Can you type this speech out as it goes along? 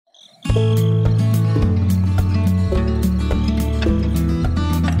Hey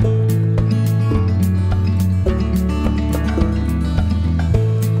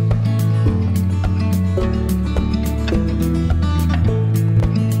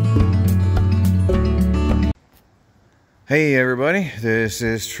everybody, this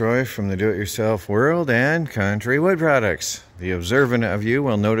is Troy from the Do-It-Yourself World and Country Wood Products. The observant of you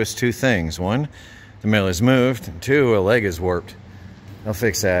will notice two things. One, the mill is moved, and two, a leg is warped. I'll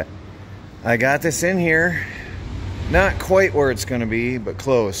fix that. I got this in here, not quite where it's going to be, but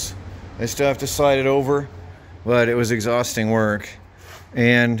close. I still have to slide it over, but it was exhausting work.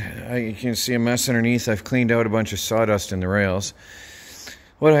 And you can see a mess underneath. I've cleaned out a bunch of sawdust in the rails.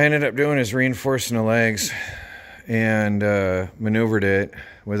 What I ended up doing is reinforcing the legs and maneuvered it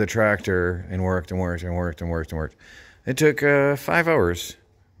with a tractor and worked. It took 5 hours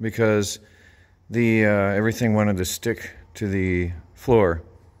because the everything wanted to stick to the floor,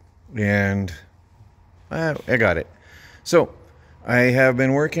 and I got it. So I have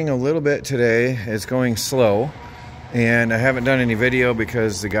been working a little bit today. It's going slow, and I haven't done any video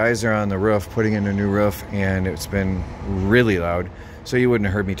because the guys are on the roof putting in a new roof, and it's been really loud, so you wouldn't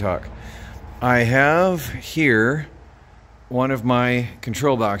have heard me talk. I have here one of my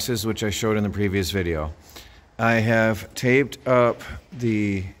control boxes, which I showed in the previous video. I have taped up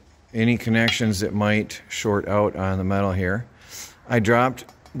any connections that might short out on the metal here. I dropped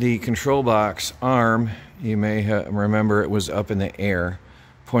the control box arm. You may remember it was up in the air,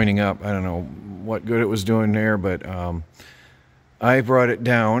 pointing up. I don't know what good it was doing there, but I brought it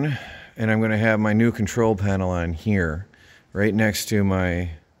down, and I'm going to have my new control panel on here, right next to my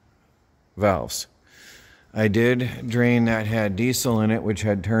valves. I did drain that had diesel in it, which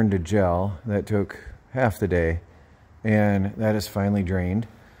had turned to gel. That took half the day, and that is finally drained.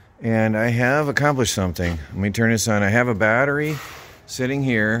 And I have accomplished something. Let me turn this on. I have a battery sitting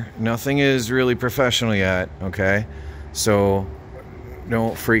here. Nothing is really professional yet, okay? So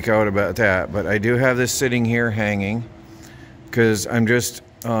don't freak out about that. But I do have this sitting here hanging because I'm just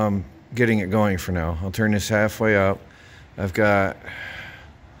getting it going for now. I'll turn this halfway up. I've got,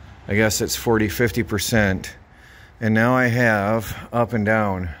 I guess it's 40-50%, and now I have up and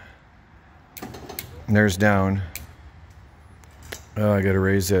down. And there's down. Oh, I gotta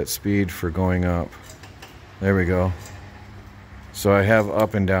raise that speed for going up. There we go. So I have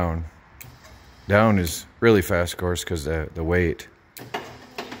up and down. Down is really fast, of course, because the weight.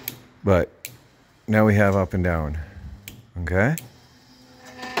 But now we have up and down. Okay?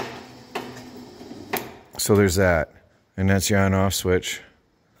 So there's that. And that's your on-off switch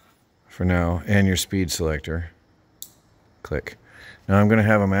for now, and your speed selector. Click. Now I'm going to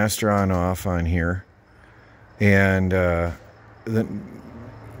have a master on-off on here, and the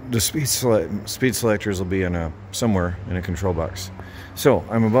speed selectors will be in somewhere in a control box. So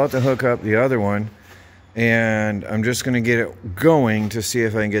I'm about to hook up the other one, and I'm just going to get it going to see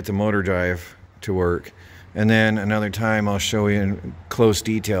if I can get the motor drive to work. And then another time I'll show you in close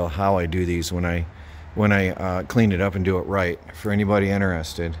detail how I do these when I clean it up and do it right, for anybody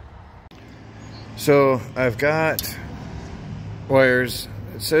interested. So I've got wires.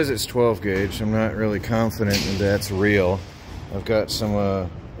 It says it's 12 gauge. I'm not really confident that that's real. I've got some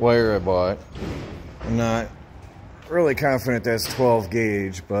wire I bought. I'm not really confident that's 12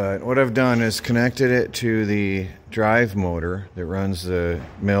 gauge, but what I've done is connected it to the drive motor that runs the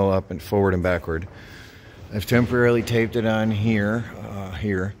mill up and forward and backward. I've temporarily taped it on here.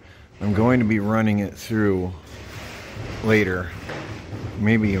 I'm going to be running it through later.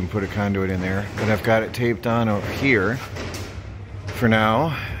 Maybe even put a conduit in there, but I've got it taped on over here for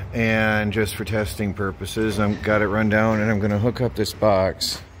now, and just for testing purposes, I've got it run down, and I'm going to hook up this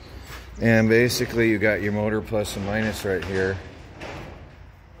box. And basically you got your motor plus and minus right here,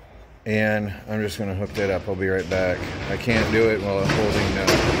 and I'm just going to hook that up. I'll be right back. I can't do it while I'm holding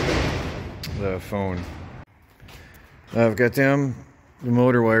the phone. I've got the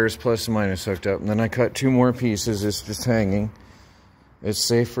motor wires plus and minus hooked up, and then I cut two more pieces. It's just hanging. It's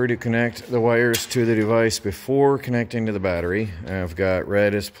safer to connect the wires to the device before connecting to the battery. I've got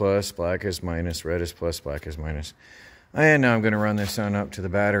red is plus, black is minus, red is plus, black is minus. And now I'm going to run this on up to the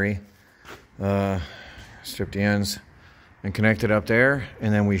battery. Strip the ends and connect it up there,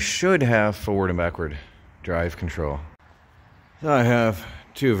 and then we should have forward and backward drive control. So I have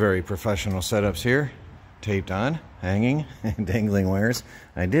two very professional setups here, taped on, hanging, and dangling wires.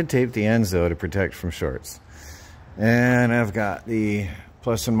 I did tape the ends though to protect from shorts. And I've got the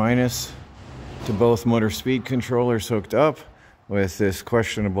plus and minus to both motor speed controllers hooked up with this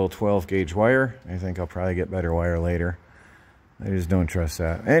questionable 12 gauge wire. I think I'll probably get better wire later. I just don't trust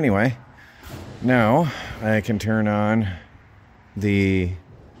that. Anyway, now I can turn on the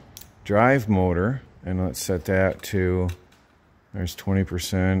drive motor, and let's set that to, there's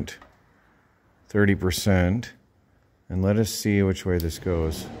 20%, 30%, and let us see which way this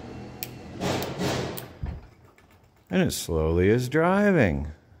goes. And it slowly is driving.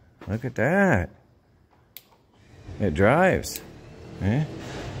 Look at that. It drives. Eh?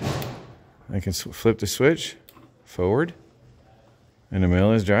 I can flip the switch forward, and the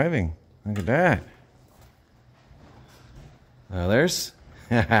mill is driving. Look at that. Now there's,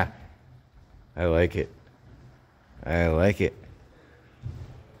 I like it. I like it.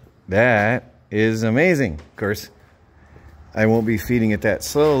 That is amazing. Of course, I won't be feeding it that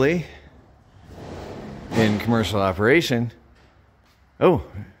slowly in commercial operation. Oh,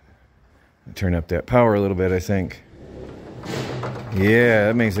 turn up that power a little bit, I think. Yeah,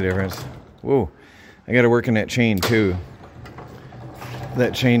 that makes a difference. Whoa, I got to work on that chain too.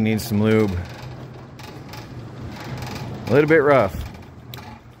 That chain needs some lube. A little bit rough.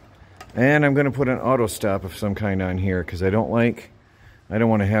 And I'm going to put an auto stop of some kind on here because I don't want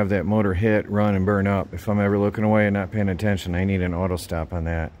to have that motor hit, run, and burn up. If I'm ever looking away and not paying attention, I need an auto stop on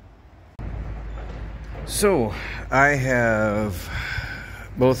that. So I have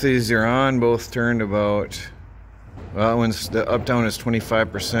both these are on, both turned about, well, when the up down is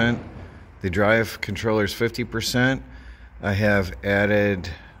 25%, the drive controller is 50%. I have added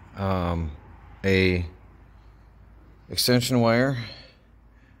a extension wire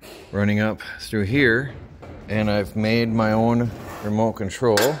running up through here, and I've made my own remote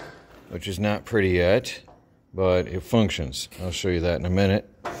control, which is not pretty yet, but it functions. I'll show you that in a minute.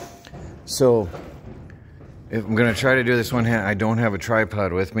 So if I'm going to try to do this one hand, I don't have a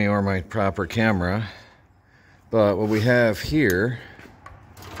tripod with me or my proper camera, but what we have here,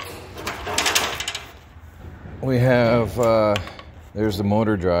 we have there's the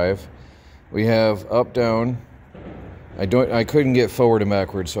motor drive. We have up down. I couldn't get forward and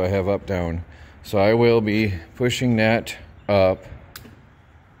backwards, so I have up down. So I will be pushing that up.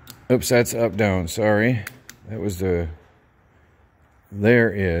 Oops, that's up down. Sorry, that was the.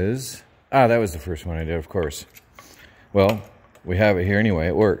 There is. That was the first one I did, of course. Well, we have it here anyway.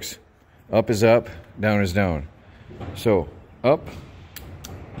 It works. Up is up, down is down. So up.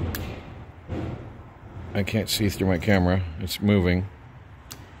 I can't see through my camera. It's moving.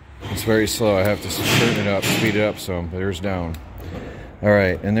 It's very slow. I have to turn it up, speed it up some, but there's down. All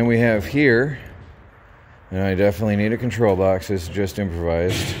right, and then we have here, and I definitely need a control box. This is just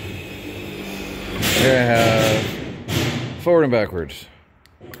improvised. Here I have forward and backwards.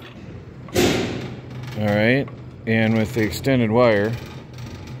 All right, and with the extended wire,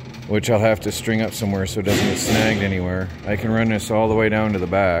 which I'll have to string up somewhere so it doesn't get snagged anywhere, I can run this all the way down to the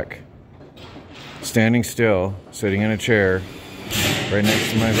back, standing still, sitting in a chair, right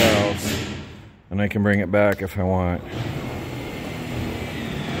next to my valves, and I can bring it back if I want.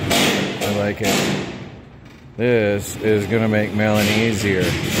 I like it. This is gonna make milling easier.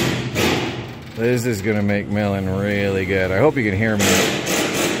 This is gonna make milling really good. I hope you can hear me.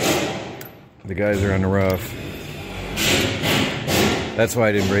 The guys are on the roof. That's why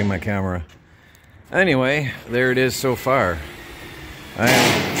I didn't bring my camera. Anyway, there it is so far. I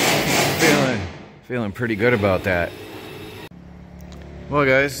am feeling pretty good about that. Well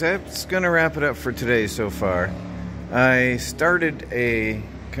guys, that's gonna wrap it up for today so far. I started a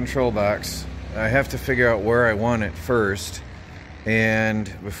control box. I have to figure out where I want it first,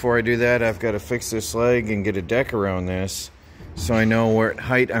 and before I do that, I've got to fix this leg and get a deck around this so I know what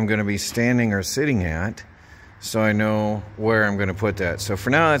height I'm going to be standing or sitting at, so I know where I'm going to put that. So for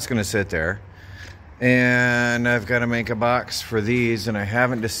now, that's going to sit there, and I've got to make a box for these, and I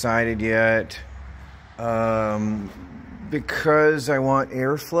haven't decided yet because I want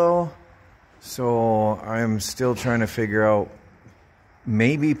airflow, so I'm still trying to figure out.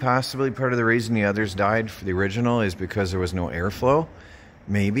 Maybe possibly part of the reason the others died for the original is because there was no airflow.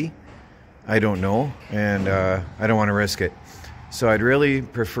 Maybe. I don't know, and I don't want to risk it. So I'd really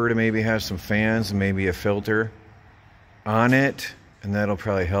prefer to maybe have some fans and maybe a filter on it, and that'll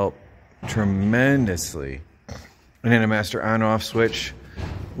probably help tremendously. And then a master on-off switch,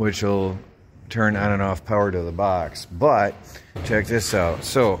 which will turn on and off power to the box. But check this out.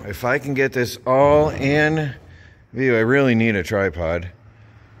 So if I can get this all in view, I really need a tripod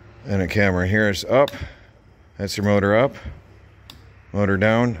and a camera. Here it's up. That's your motor up. Motor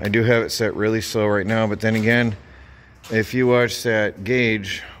down. I do have it set really slow right now, but then again, if you watch that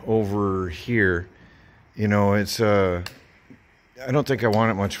gauge over here, you know, it's I don't think I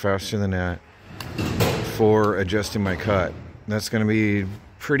want it much faster than that for adjusting my cut. That's going to be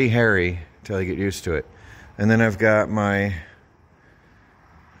pretty hairy until I get used to it. And then I've got my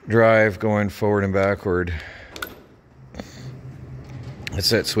drive going forward and backward. It's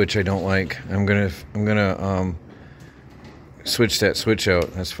that switch I don't like. I'm gonna switch that switch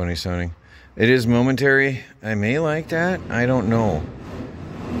out. That's funny sounding. It is momentary. I may like that. I don't know,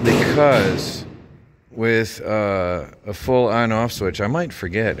 because with a full on-off switch, I might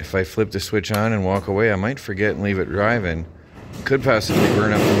forget. If I flip the switch on and walk away, I might forget and leave it driving. Could possibly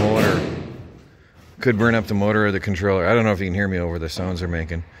burn up the motor. Could burn up the motor or the controller. I don't know if you can hear me over the sounds they're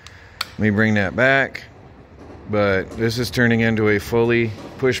making. Let me bring that back. But this is turning into a fully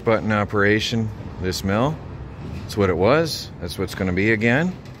push-button operation, this mill. That's what it was. That's what's going to be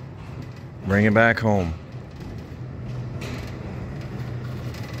again. Bring it back home.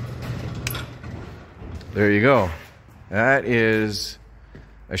 There you go. That is...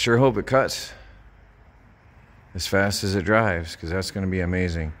 I sure hope it cuts as fast as it drives, because that's going to be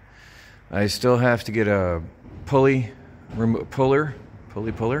amazing. I still have to get a pulley puller.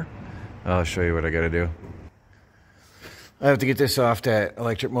 I'll show you what I got to do. I have to get this off that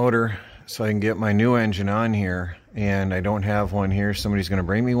electric motor so I can get my new engine on here, and I don't have one here. Somebody's going to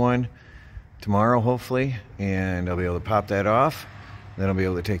bring me one tomorrow, hopefully, and I'll be able to pop that off. Then I'll be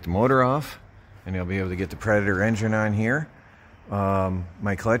able to take the motor off, and I'll be able to get the Predator engine on here.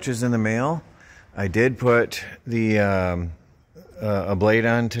 My clutch is in the mail. I did put the a blade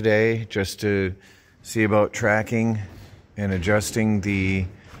on today just to see about tracking and adjusting the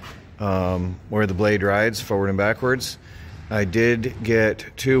where the blade rides forward and backwards. I did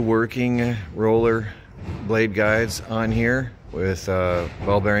get 2 working roller blade guides on here with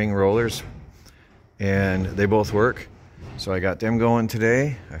ball bearing rollers, and they both work. So I got them going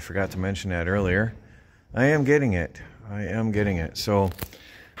today. I forgot to mention that earlier. I am getting it. So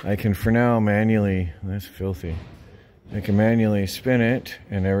I can, for now, manually, that's filthy. I can manually spin it,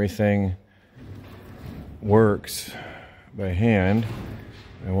 and everything works by hand.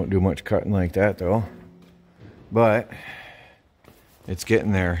 I won't do much cutting like that though, but it's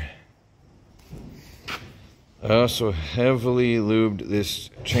getting there. I also heavily lubed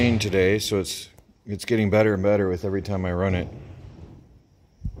this chain today, so it's getting better and better with every time I run it.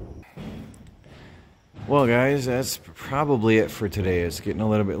 Well guys, that's probably it for today. It's getting a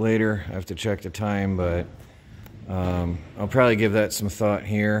little bit later. I have to check the time, but I'll probably give that some thought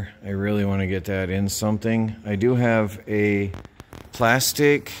here. I really want to get that in something. I do have a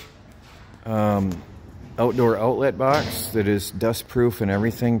plastic outdoor outlet box that is dust proof and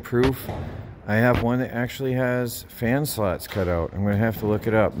everything proof. I have one that actually has fan slots cut out. I'm going to have to look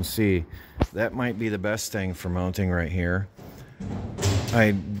it up and see. That might be the best thing for mounting right here.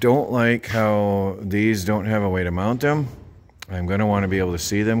 I don't like how these don't have a way to mount them. I'm going to want to be able to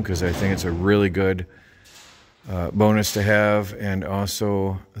see them because I think it's a really good bonus to have. And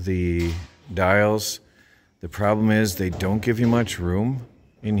also the dials. The problem is they don't give you much room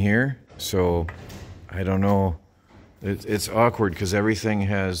in here. So I don't know. It's awkward because everything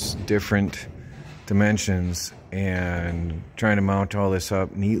has different dimensions, and trying to mount all this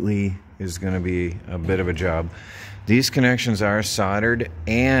up neatly is going to be a bit of a job. These connections are soldered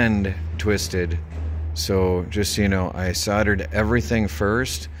and twisted, so just so you know, I soldered everything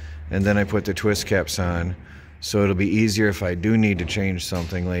first and then I put the twist caps on, so it'll be easier if I do need to change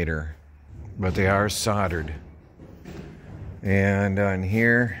something later. But they are soldered. And on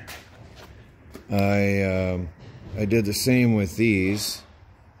here I did the same with these,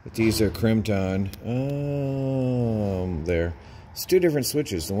 but these are crimped on. There. It's 2 different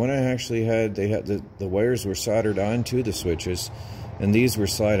switches. The one I actually had, the wires were soldered onto the switches, and these were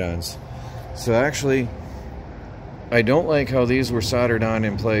slide-ons. So actually, I don't like how these were soldered on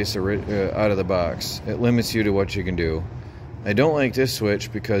in place out of the box. It limits you to what you can do. I don't like this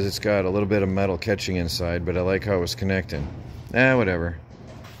switch because it's got a little bit of metal catching inside, but I like how it was connecting. Whatever.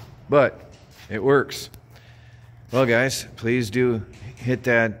 But it works. Well guys, please do hit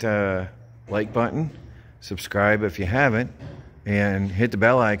that like button, subscribe if you haven't, and hit the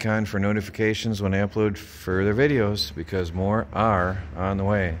bell icon for notifications when I upload further videos, because more are on the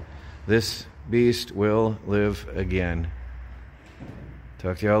way. This beast will live again.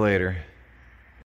 Talk to y'all later.